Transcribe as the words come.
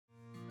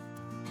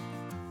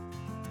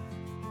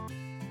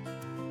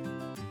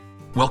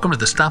Welcome to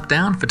the Stop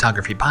Down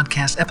Photography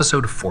Podcast,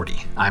 episode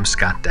 40. I'm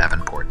Scott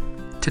Davenport.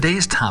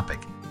 Today's topic,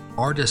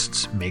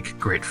 artists make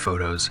great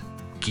photos,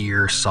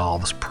 gear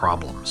solves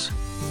problems.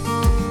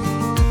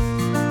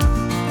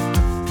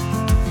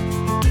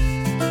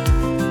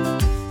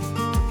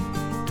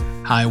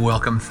 Hi,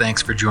 welcome.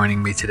 Thanks for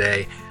joining me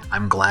today.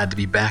 I'm glad to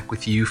be back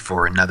with you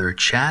for another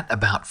chat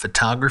about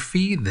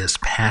photography, this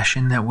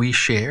passion that we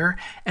share.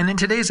 And in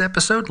today's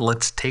episode,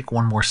 let's take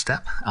one more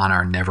step on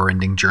our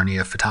never-ending journey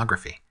of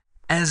photography.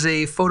 As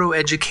a photo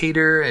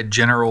educator, a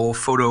general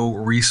photo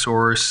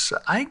resource,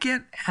 I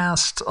get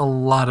asked a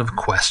lot of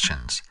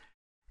questions.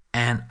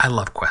 And I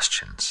love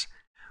questions.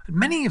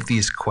 Many of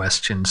these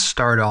questions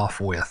start off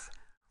with,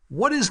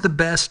 what is the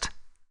best ...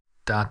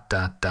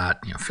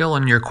 fill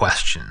in your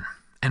question.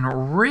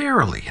 And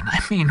rarely, and I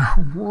mean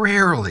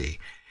rarely,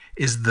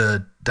 is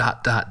the ...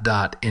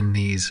 in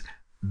these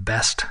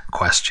best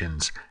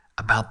questions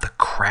about the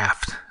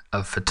craft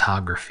of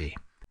photography.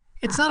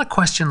 It's not a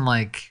question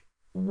like,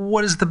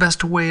 what is the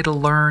best way to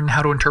learn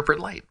how to interpret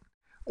light?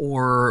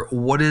 Or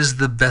what is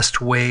the best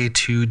way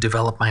to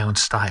develop my own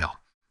style?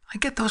 I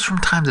get those from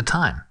time to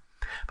time.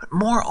 But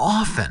more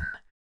often,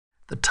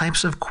 the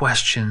types of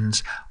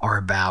questions are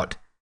about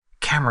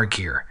camera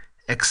gear,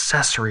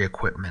 accessory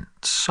equipment,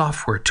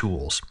 software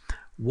tools.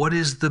 What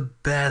is the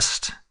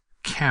best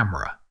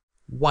camera?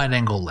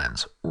 Wide-angle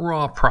lens,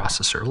 raw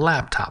processor,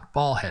 laptop,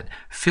 ball head.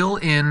 Fill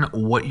in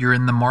what you're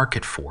in the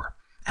market for.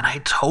 And I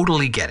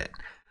totally get it.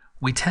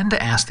 We tend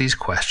to ask these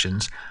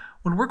questions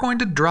when we're going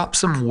to drop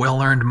some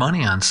well-earned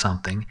money on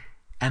something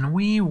and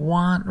we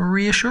want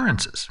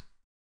reassurances.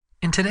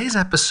 In today's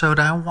episode,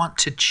 I want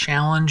to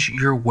challenge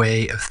your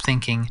way of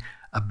thinking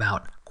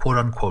about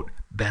quote-unquote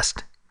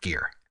best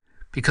gear.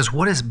 Because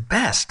what is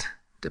best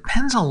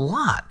depends a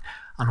lot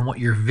on what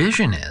your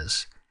vision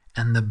is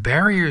and the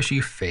barriers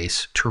you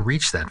face to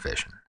reach that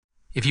vision.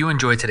 If you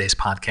enjoyed today's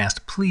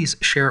podcast, please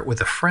share it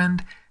with a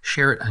friend,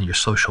 share it on your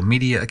social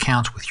media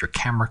accounts with your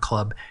camera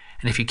club,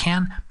 and if you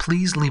can,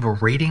 please leave a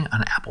rating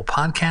on Apple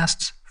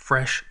Podcasts.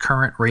 Fresh,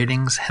 current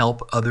ratings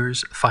help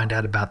others find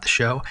out about the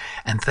show.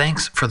 And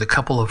thanks for the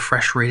couple of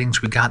fresh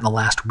ratings we got in the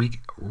last week.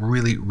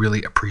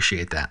 Really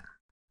appreciate that.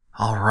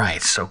 All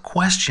right, so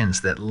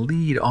questions that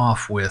lead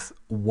off with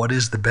what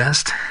is the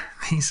best?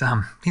 These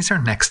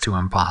are next to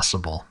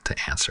impossible to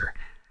answer.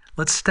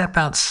 Let's step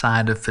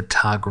outside of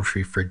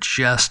photography for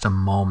just a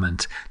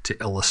moment to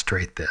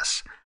illustrate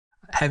this.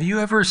 Have you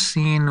ever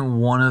seen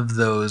one of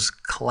those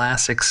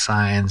classic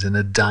signs in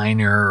a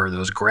diner or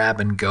those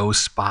grab-and-go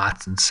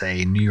spots in,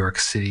 say, New York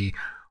City,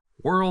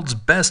 world's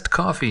best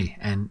coffee,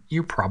 and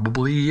you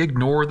probably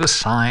ignore the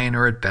sign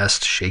or at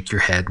best shake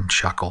your head and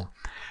chuckle?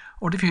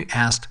 What if you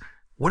asked,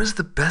 what is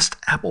the best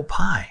apple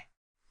pie?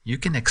 You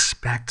can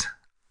expect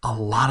a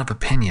lot of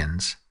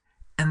opinions.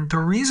 And the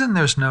reason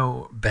there's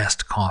no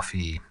best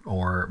coffee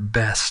or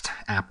best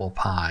apple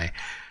pie,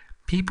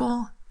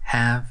 people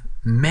have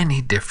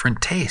many different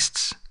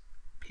tastes.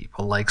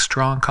 People like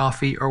strong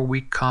coffee or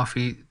weak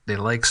coffee. They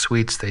like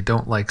sweets. They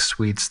don't like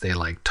sweets. They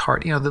like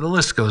tart. The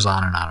list goes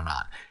on and on and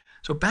on.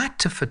 So back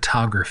to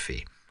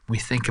photography, we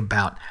think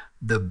about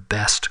the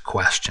best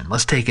question.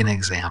 Let's take an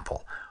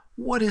example.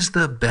 What is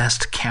the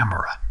best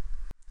camera?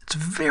 It's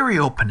very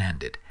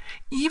open-ended,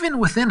 even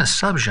within a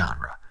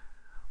subgenre.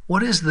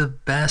 What is the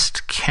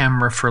best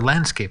camera for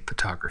landscape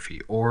photography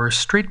or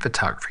street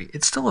photography?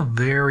 It's still a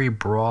very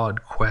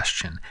broad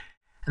question.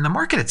 And the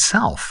market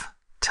itself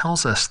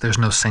tells us there's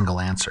no single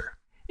answer.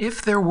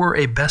 If there were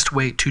a best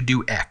way to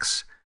do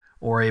X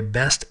or a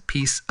best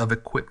piece of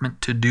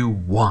equipment to do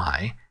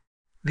Y,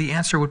 the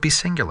answer would be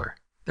singular.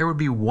 There would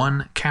be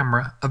one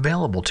camera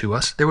available to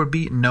us. There would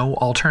be no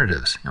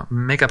alternatives.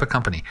 Make up a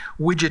company.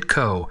 Widget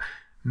Co.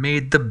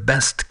 made the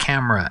best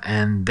camera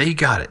and they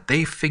got it.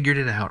 They figured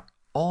it out.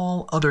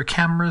 All other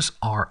cameras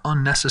are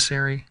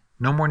unnecessary.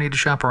 No more need to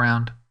shop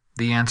around.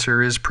 The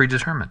answer is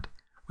predetermined.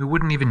 We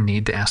wouldn't even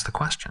need to ask the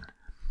question.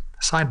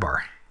 Sidebar.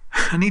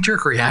 A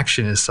knee-jerk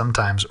reaction is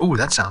sometimes, ooh,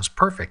 that sounds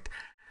perfect.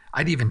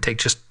 I'd even take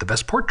just the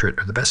best portrait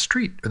or the best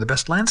street or the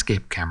best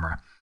landscape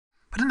camera.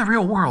 But in the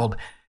real world,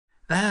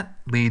 that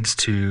leads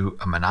to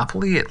a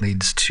monopoly. It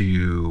leads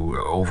to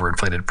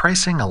overinflated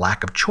pricing, a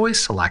lack of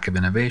choice, a lack of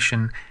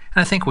innovation.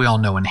 And I think we all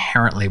know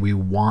inherently we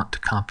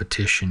want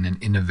competition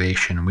and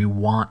innovation. We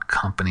want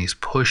companies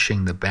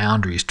pushing the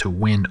boundaries to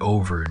win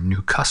over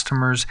new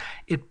customers.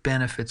 It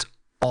benefits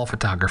all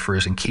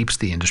photographers and keeps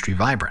the industry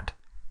vibrant.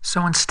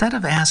 So instead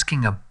of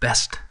asking a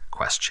best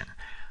question,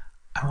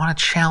 I want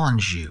to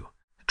challenge you.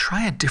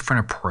 Try a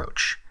different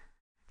approach.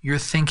 You're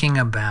thinking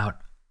about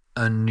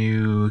a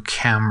new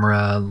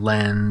camera,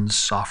 lens,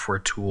 software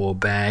tool,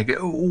 bag,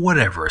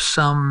 whatever,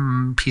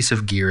 some piece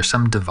of gear,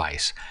 some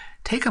device.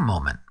 Take a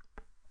moment,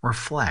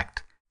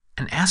 reflect,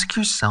 and ask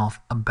yourself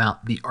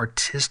about the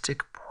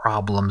artistic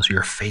problems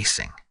you're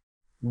facing.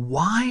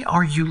 Why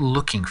are you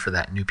looking for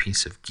that new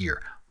piece of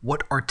gear?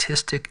 What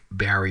artistic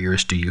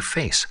barriers do you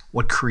face?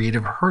 What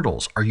creative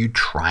hurdles are you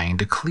trying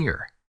to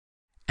clear?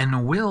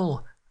 And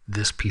will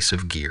this piece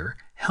of gear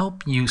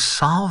help you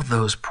solve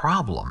those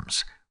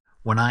problems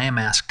When I am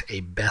asked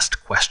a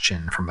best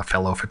question from a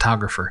fellow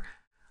photographer,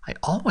 I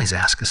always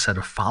ask a set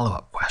of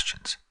follow-up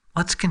questions.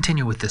 Let's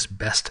continue with this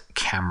best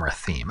camera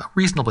theme. A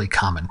reasonably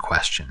common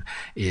question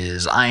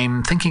is,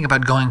 I'm thinking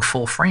about going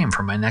full frame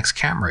for my next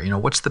camera.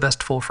 What's the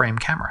best full frame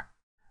camera?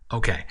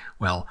 Okay,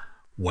 well,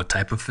 what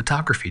type of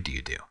photography do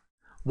you do?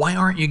 Why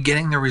aren't you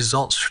getting the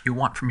results you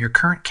want from your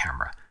current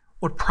camera?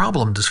 What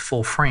problem does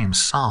full frame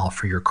solve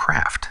for your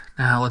craft?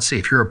 Now, let's see,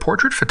 if you're a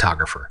portrait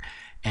photographer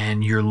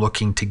and you're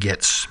looking to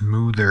get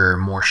smoother,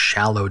 more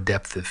shallow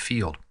depth of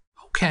field,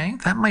 okay,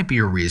 that might be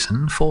a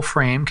reason. Full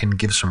frame can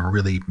give some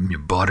really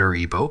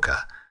buttery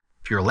bokeh.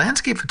 If you're a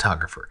landscape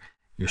photographer,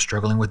 you're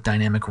struggling with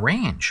dynamic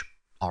range.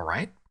 All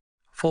right,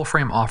 full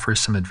frame offers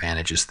some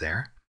advantages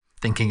there.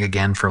 Thinking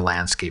again for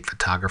landscape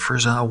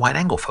photographers,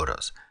 wide-angle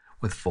photos.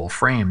 With full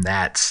frame,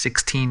 that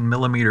 16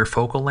 millimeter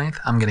focal length,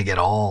 I'm going to get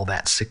all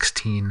that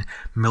 16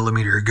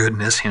 millimeter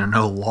goodness,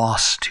 no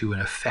loss to an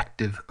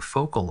effective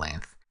focal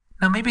length.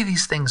 Now, maybe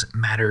these things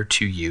matter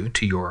to you,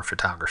 to your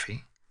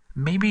photography.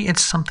 Maybe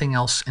it's something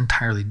else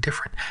entirely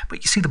different.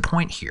 But you see the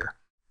point here.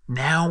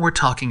 Now we're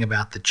talking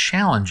about the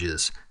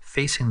challenges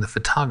facing the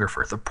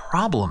photographer, the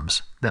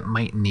problems that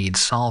might need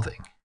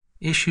solving.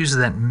 Issues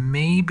that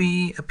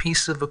maybe a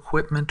piece of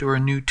equipment or a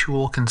new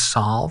tool can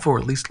solve, or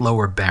at least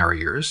lower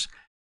barriers.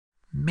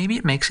 Maybe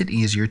it makes it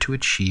easier to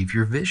achieve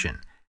your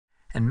vision.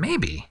 And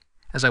maybe,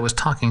 as I was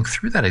talking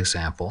through that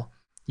example,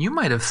 you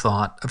might have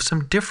thought of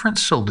some different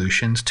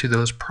solutions to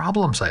those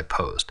problems I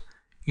posed.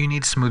 You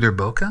need smoother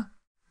bokeh?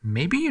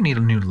 Maybe you need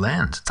a new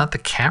lens. It's not the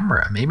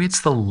camera. Maybe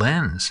it's the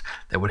lens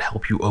that would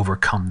help you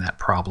overcome that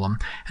problem,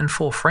 and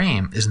full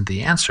frame isn't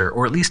the answer,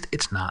 or at least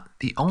it's not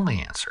the only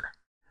answer.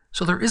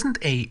 So there isn't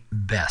a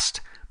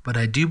best, but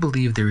I do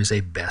believe there is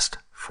a best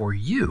for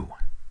you.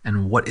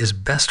 And what is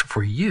best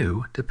for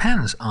you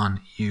depends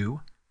on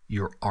you,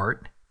 your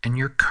art, and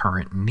your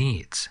current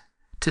needs.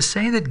 To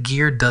say that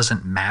gear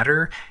doesn't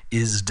matter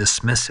is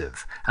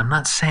dismissive. I'm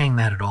not saying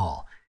that at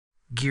all.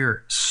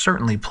 Gear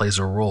certainly plays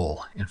a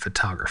role in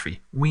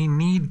photography. We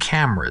need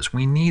cameras,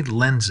 we need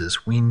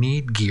lenses, we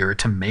need gear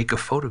to make a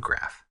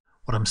photograph.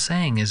 What I'm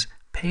saying is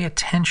pay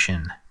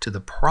attention to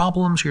the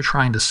problems you're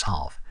trying to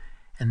solve,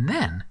 and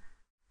then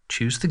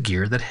choose the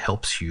gear that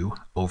helps you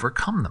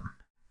overcome them.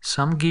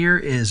 Some gear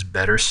is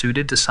better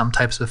suited to some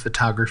types of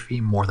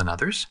photography more than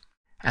others.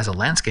 As a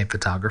landscape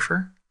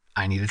photographer,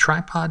 I need a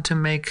tripod to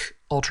make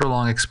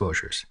ultra-long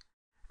exposures.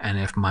 And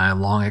if my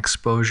long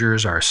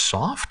exposures are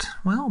soft,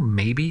 well,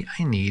 maybe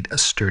I need a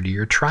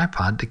sturdier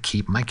tripod to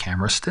keep my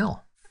camera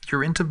still. If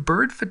you're into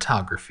bird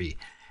photography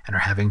and are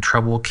having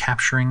trouble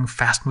capturing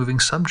fast-moving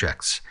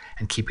subjects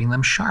and keeping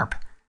them sharp,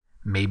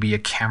 maybe a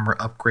camera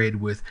upgrade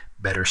with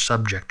better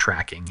subject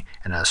tracking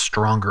and a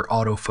stronger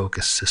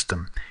autofocus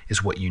system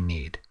is what you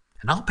need.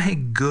 And I'll pay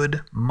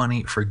good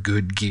money for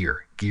good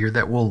gear. Gear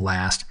that will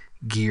last,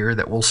 gear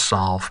that will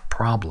solve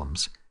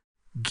problems,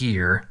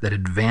 gear that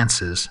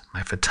advances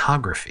my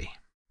photography.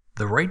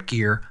 The right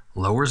gear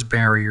lowers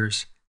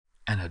barriers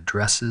and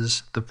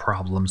addresses the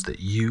problems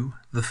that you,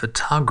 the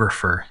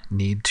photographer,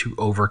 need to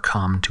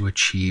overcome to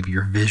achieve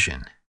your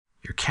vision.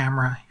 Your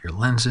camera, your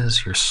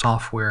lenses, your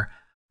software,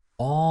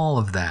 all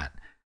of that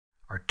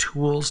are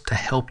tools to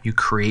help you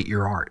create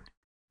your art.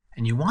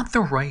 And you want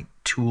the right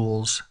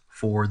tools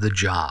for the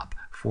job,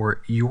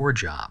 for your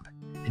job.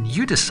 And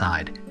you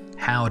decide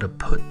how to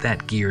put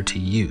that gear to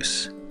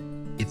use.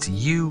 It's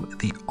you,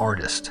 the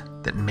artist,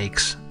 that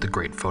makes the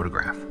great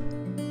photograph.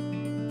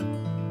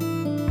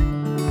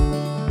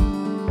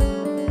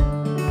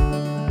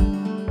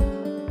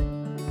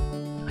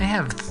 I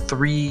have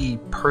 3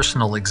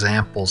 personal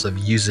examples of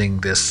using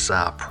this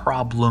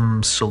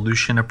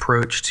problem-solution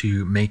approach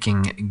to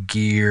making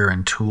gear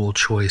and tool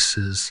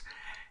choices.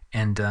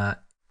 And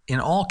in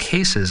all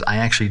cases, I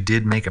actually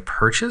did make a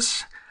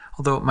purchase,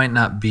 although it might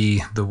not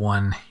be the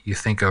one you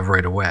think of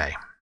right away.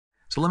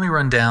 So let me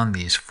run down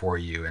these for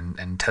you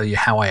and tell you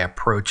how I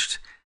approached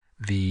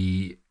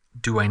the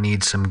do I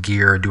need some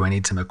gear, do I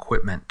need some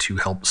equipment to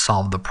help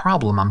solve the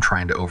problem I'm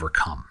trying to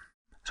overcome.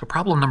 So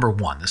problem number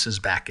 1, this is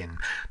back in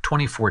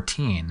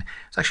 2014.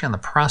 It's actually on the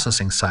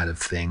processing side of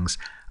things.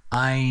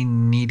 I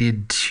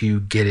needed to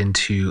get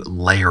into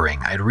layering.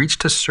 I'd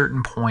reached a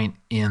certain point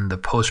in the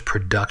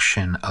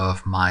post-production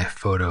of my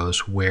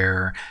photos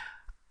where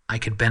I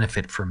could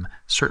benefit from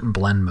certain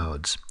blend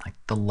modes, like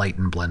the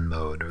lighten blend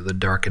mode or the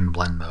darken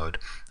blend mode.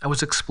 I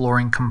was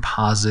exploring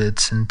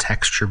composites and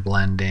texture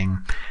blending.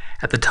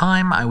 At the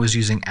time, I was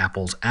using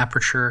Apple's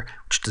Aperture,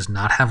 which does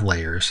not have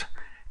layers,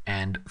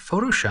 and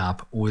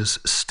Photoshop was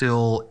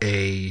still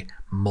a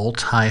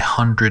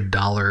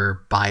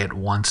multi-$100 buy it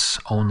once,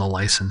 own the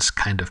license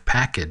kind of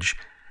package.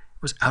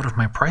 It was out of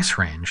my price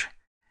range,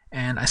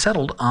 and I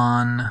settled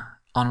on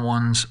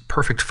one's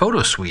Perfect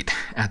Photo Suite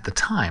at the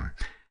time.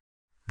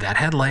 That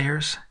had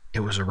layers, it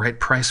was the right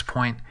price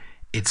point,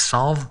 it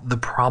solved the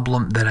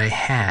problem that I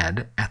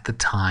had at the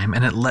time,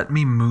 and it let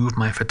me move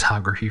my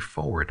photography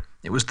forward.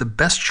 It was the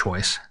best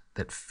choice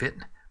that fit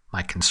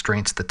my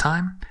constraints at the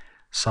time,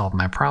 solved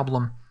my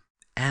problem,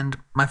 and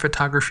my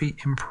photography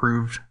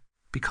improved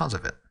because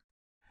of it.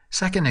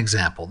 Second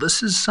example,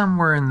 this is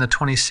somewhere in the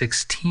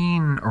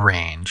 2016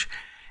 range,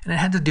 and it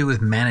had to do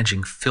with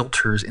managing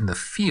filters in the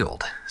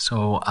field.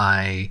 So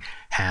I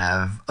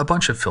have a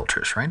bunch of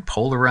filters, right?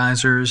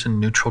 Polarizers and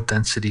neutral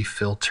density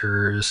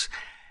filters,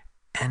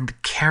 and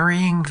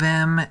carrying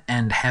them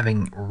and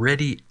having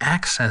ready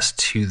access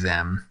to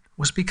them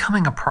was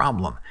becoming a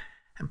problem.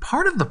 And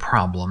part of the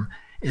problem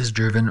is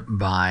driven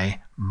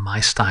by my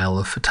style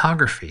of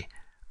photography.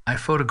 I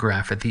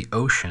photograph at the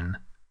ocean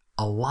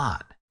a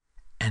lot.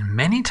 And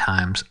many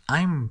times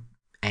I'm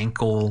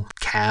ankle,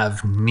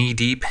 calf, knee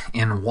deep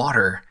in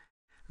water.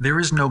 There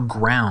is no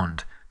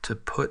ground to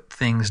put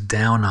things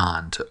down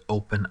on to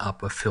open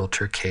up a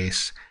filter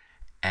case.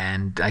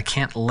 And I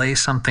can't lay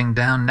something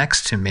down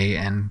next to me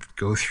and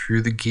go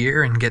through the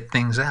gear and get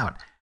things out.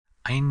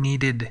 I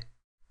needed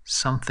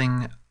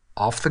something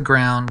off the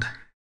ground.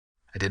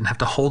 I didn't have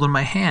to hold in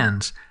my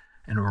hands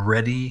and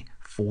ready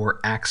for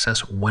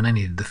access when I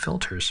needed the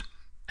filters.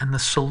 And the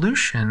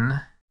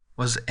solution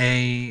was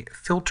a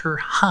filter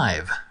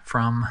hive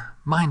from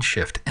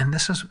Mindshift. And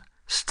this is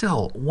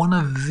still one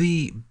of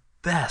the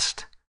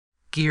best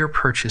gear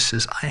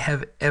purchases I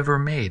have ever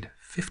made.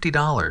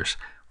 $50.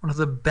 One of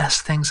the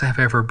best things I've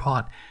ever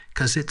bought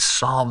because it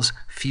solves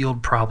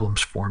field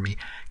problems for me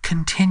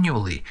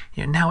continually.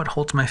 Now it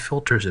holds my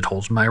filters, it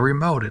holds my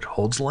remote, it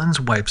holds lens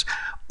wipes,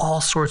 all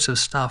sorts of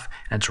stuff,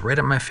 and it's right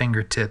at my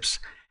fingertips.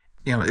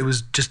 It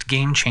was just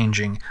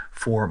game-changing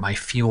for my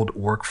field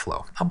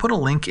workflow. I'll put a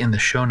link in the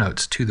show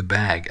notes to the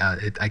bag.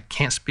 I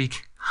can't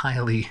speak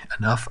highly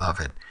enough of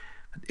it.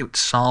 It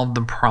solved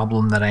the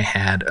problem that I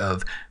had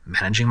of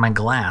managing my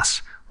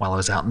glass while I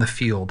was out in the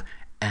field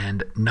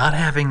and not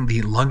having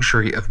the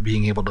luxury of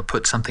being able to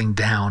put something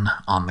down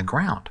on the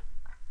ground.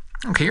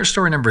 Okay, here's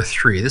story number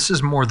 3. This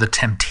is more the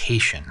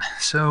temptation.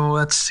 So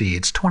let's see,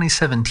 it's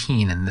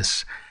 2017 in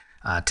this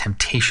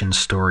temptation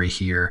story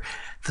here.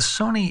 The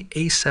Sony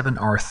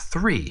a7R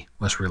III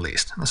was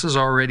released. This is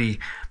already,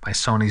 by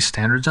Sony's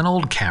standards, an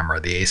old camera.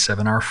 The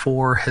a7R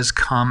IV has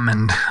come,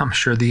 and I'm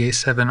sure the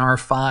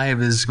a7R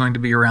V is going to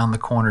be around the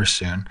corner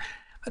soon.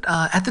 But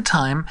at the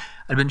time,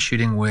 I'd been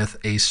shooting with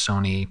a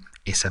Sony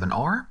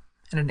a7R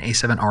and an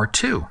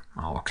a7R II.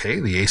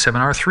 Okay, the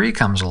a7R III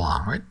comes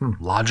along, right?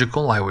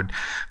 Logical, I would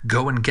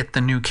go and get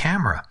the new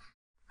camera.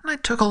 And I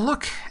took a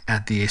look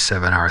at the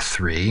a7R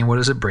III and what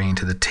is it bringing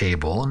to the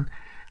table, and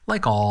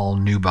like all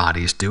new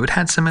bodies do, it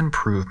had some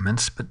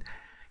improvements, but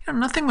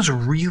nothing was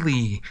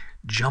really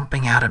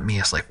jumping out at me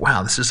as like,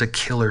 wow, this is a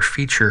killer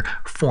feature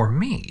for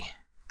me.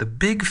 The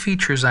big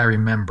features I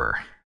remember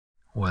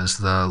was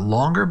the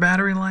longer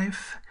battery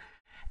life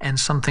and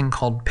something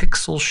called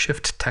pixel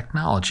shift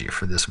technology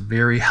for this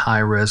very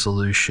high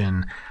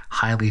resolution,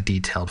 highly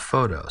detailed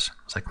photos.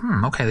 I was like,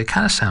 okay, they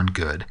kind of sound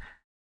good.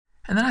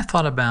 And then I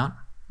thought about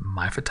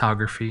my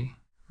photography,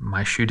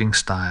 my shooting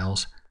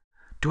styles.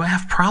 Do I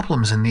have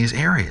problems in these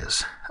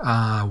areas?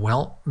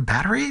 Well,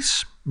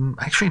 batteries?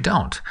 Actually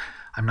don't.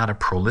 I'm not a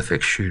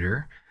prolific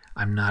shooter.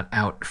 I'm not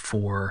out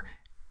for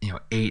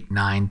 8,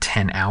 9,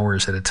 10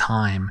 hours at a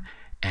time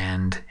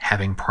and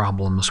having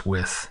problems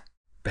with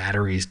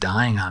batteries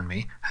dying on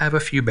me. I have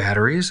a few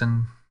batteries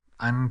and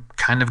I'm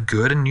kind of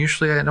good, and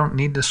usually I don't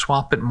need to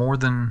swap it more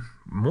than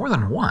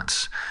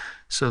once.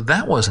 So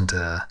that wasn't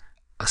a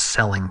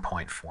selling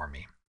point for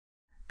me.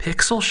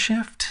 Pixel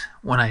shift,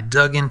 when I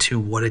dug into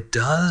what it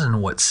does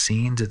and what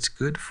scenes it's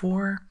good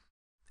for,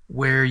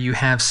 where you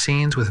have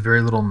scenes with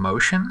very little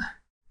motion,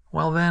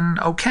 well then,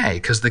 okay,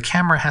 because the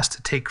camera has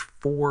to take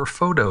 4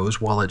 photos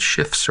while it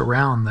shifts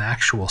around the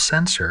actual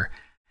sensor,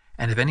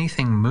 and if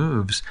anything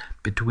moves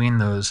between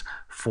those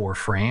 4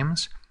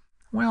 frames,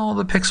 well,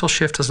 the pixel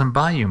shift doesn't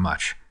buy you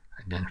much.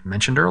 I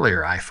mentioned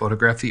earlier, I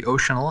photograph the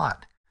ocean a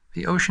lot.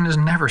 The ocean is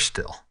never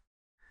still.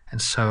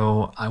 And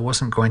so I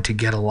wasn't going to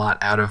get a lot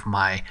out of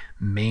my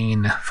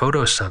main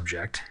photo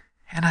subject.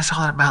 And I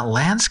saw about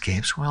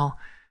landscapes. Well,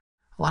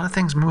 a lot of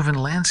things move in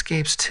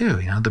landscapes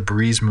too. The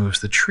breeze moves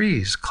the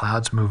trees,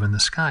 clouds move in the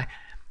sky.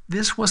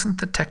 This wasn't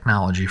the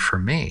technology for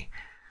me.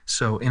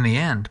 So in the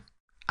end,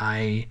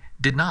 I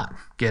did not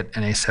get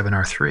an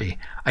a7R III.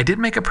 I did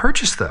make a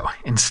purchase though.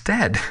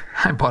 Instead,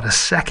 I bought a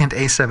second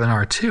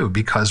a7R II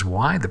because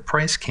why? The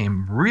price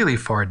came really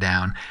far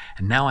down,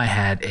 and now I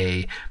had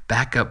a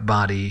backup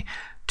body,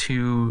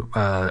 2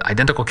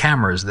 identical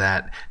cameras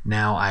that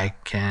now I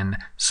can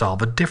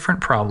solve a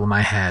different problem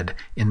I had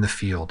in the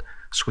field,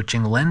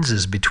 switching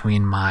lenses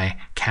between my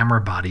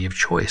camera body of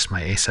choice,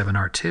 my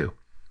a7R II.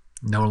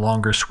 No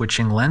longer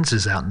switching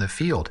lenses out in the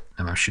field.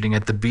 If I'm shooting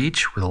at the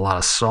beach with a lot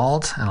of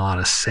salt and a lot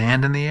of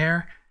sand in the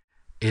air,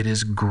 it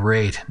is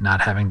great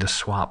not having to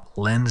swap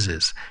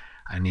lenses.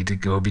 I need to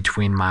go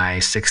between my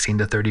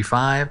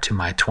 16-35 to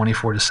my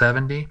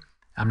 24-70.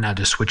 I'm now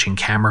just switching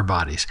camera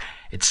bodies.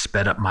 It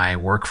sped up my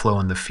workflow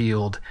in the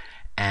field,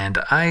 and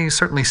I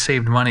certainly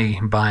saved money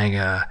buying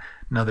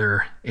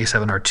another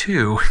a7R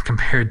II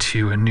compared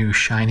to a new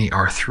shiny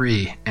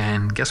R3.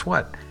 And guess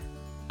what?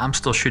 I'm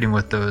still shooting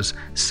with those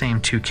same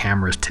 2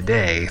 cameras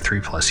today,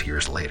 3+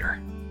 years later.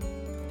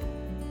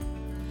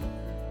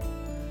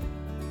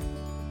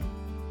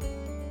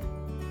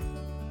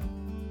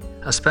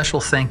 A special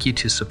thank you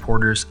to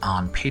supporters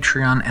on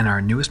Patreon and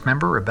our newest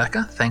member,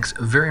 Rebecca. Thanks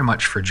very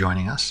much for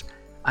joining us.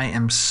 I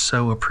am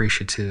so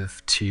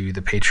appreciative to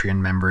the Patreon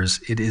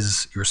members. It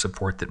is your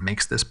support that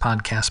makes this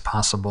podcast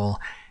possible.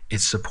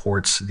 It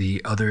supports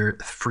the other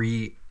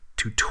free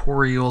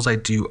tutorials I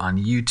do on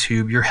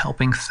YouTube. You're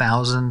helping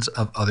thousands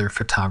of other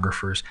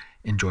photographers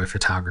enjoy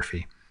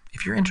photography.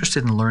 If you're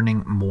interested in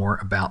learning more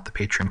about the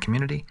Patreon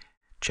community,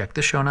 check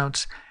the show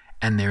notes,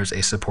 and there's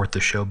a support the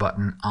show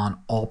button on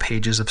all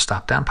pages of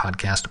Stop Down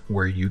Podcast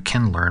where you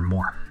can learn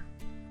more.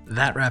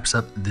 That wraps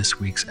up this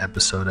week's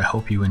episode. I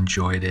hope you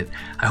enjoyed it.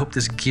 I hope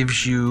this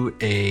gives you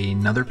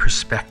another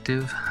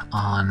perspective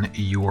on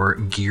your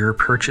gear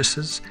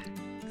purchases.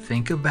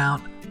 Think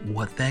about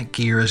what that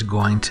gear is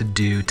going to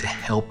do to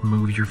help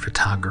move your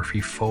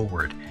photography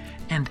forward.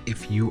 And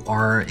if you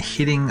are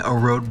hitting a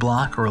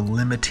roadblock or a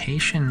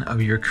limitation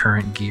of your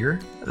current gear,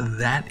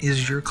 that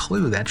is your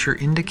clue. That's your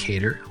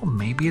indicator. Well,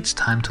 maybe it's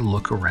time to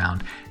look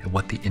around at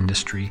what the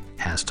industry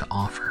has to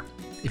offer.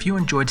 If you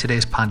enjoyed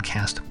today's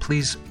podcast,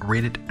 please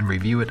rate it and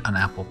review it on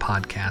Apple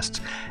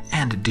Podcasts,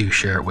 and do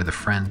share it with a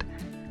friend.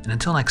 And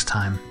until next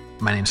time,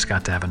 my name is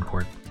Scott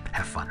Davenport.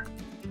 Have fun.